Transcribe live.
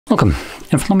Welcome,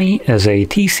 in front of me is a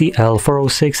TCL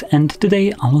 406 and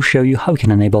today I will show you how you can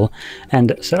enable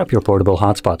and set up your portable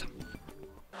hotspot.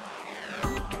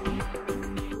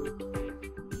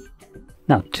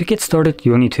 Now, to get started,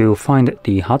 you'll need to find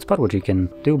the hotspot, which you can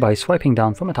do by swiping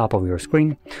down from the top of your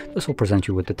screen. This will present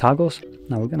you with the toggles.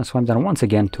 Now we're going to swipe down once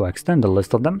again to extend the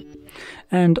list of them.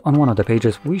 And on one of the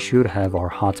pages, we should have our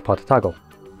hotspot toggle.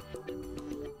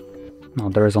 Now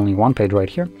there is only one page right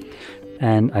here,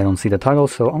 and I don't see the toggle,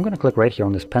 so I'm going to click right here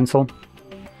on this pencil.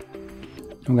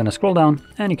 I'm going to scroll down,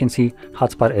 and you can see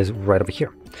hotspot is right over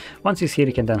here. Once you see it,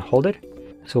 you can then hold it.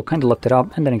 So kind of lift it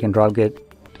up, and then you can drag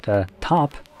it to the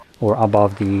top or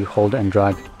above the hold and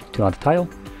drag to add tile.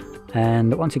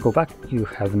 And once you go back, you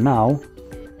have now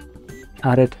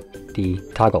added the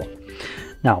toggle.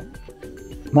 Now,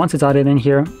 once it's added in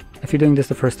here, if you're doing this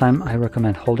the first time, I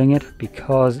recommend holding it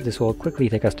because this will quickly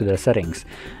take us to the settings.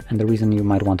 And the reason you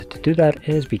might want to do that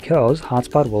is because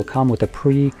hotspot will come with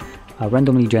a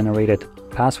randomly generated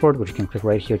password, which you can click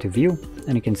right here to view.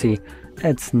 And you can see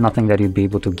it's nothing that you'd be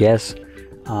able to guess.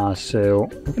 So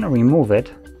we're going to remove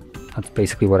it. That's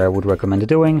basically what I would recommend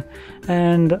doing.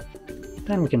 And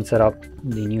then we can set up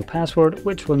the new password,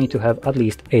 which will need to have at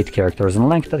least 8 characters in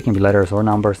length. That can be letters or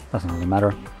numbers, doesn't really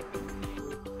matter.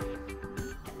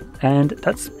 And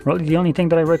that's really the only thing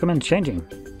that I recommend changing.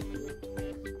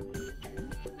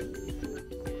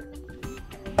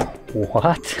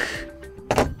 What?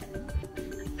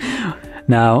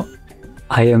 Now,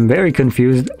 I am very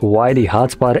confused why the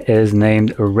hotspot is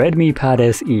named Redmi Pad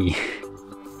SE.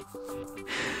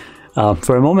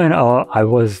 For a moment, I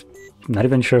was not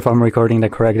even sure if I'm recording the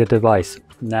correct device.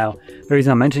 Now, the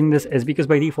reason I'm mentioning this is because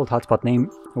by default, hotspot name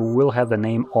will have the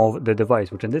name of the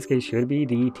device, which in this case should be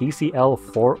the TCL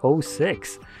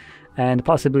 406, and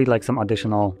possibly like some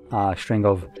additional string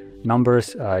of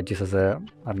numbers, just as a,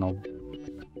 I don't know,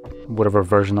 whatever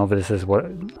version of this is. What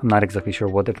I'm not exactly sure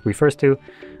what it refers to,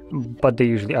 but they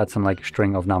usually add some like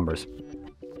string of numbers.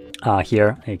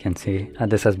 Here you can see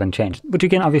this has been changed, but you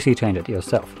can obviously change it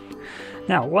yourself.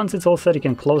 Now, once it's all set, you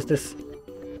can close this,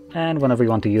 and whenever you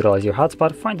want to utilize your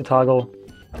hotspot, find the toggle,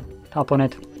 tap on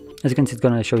it. As you can see, it's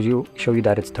going to show you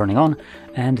that it's turning on,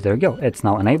 and there you go, it's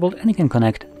now enabled, and you can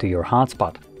connect to your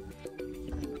hotspot.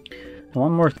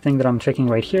 One more thing that I'm checking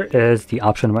right here is the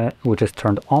option which is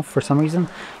turned off for some reason.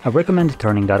 I recommend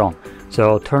turning that on.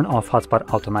 So turn off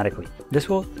hotspot automatically. This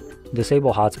will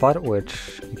disable hotspot,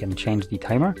 which you can change the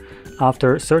timer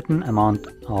after a certain amount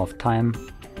of time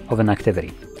of an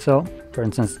activity. So for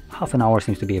instance, half an hour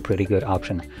seems to be a pretty good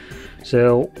option.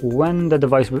 So when the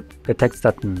device detects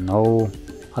that no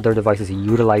other device is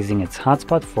utilizing its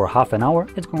hotspot for half an hour,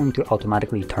 it's going to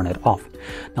automatically turn it off.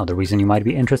 Now, the reason you might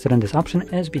be interested in this option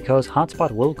is because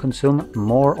hotspot will consume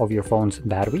more of your phone's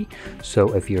battery.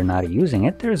 So if you're not using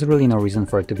it, there's really no reason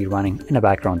for it to be running in the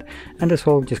background, and this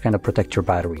will just kind of protect your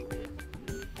battery.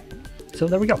 So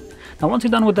there we go. Now, once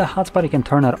you're done with the hotspot, you can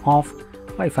turn it off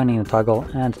by finding the toggle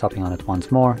and tapping on it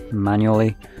once more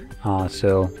manually.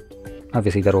 So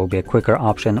obviously that will be a quicker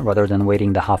option rather than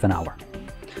waiting the half an hour.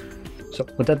 So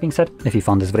with that being said, if you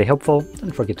found this very helpful,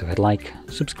 don't forget to hit like,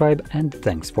 subscribe, and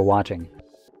thanks for watching.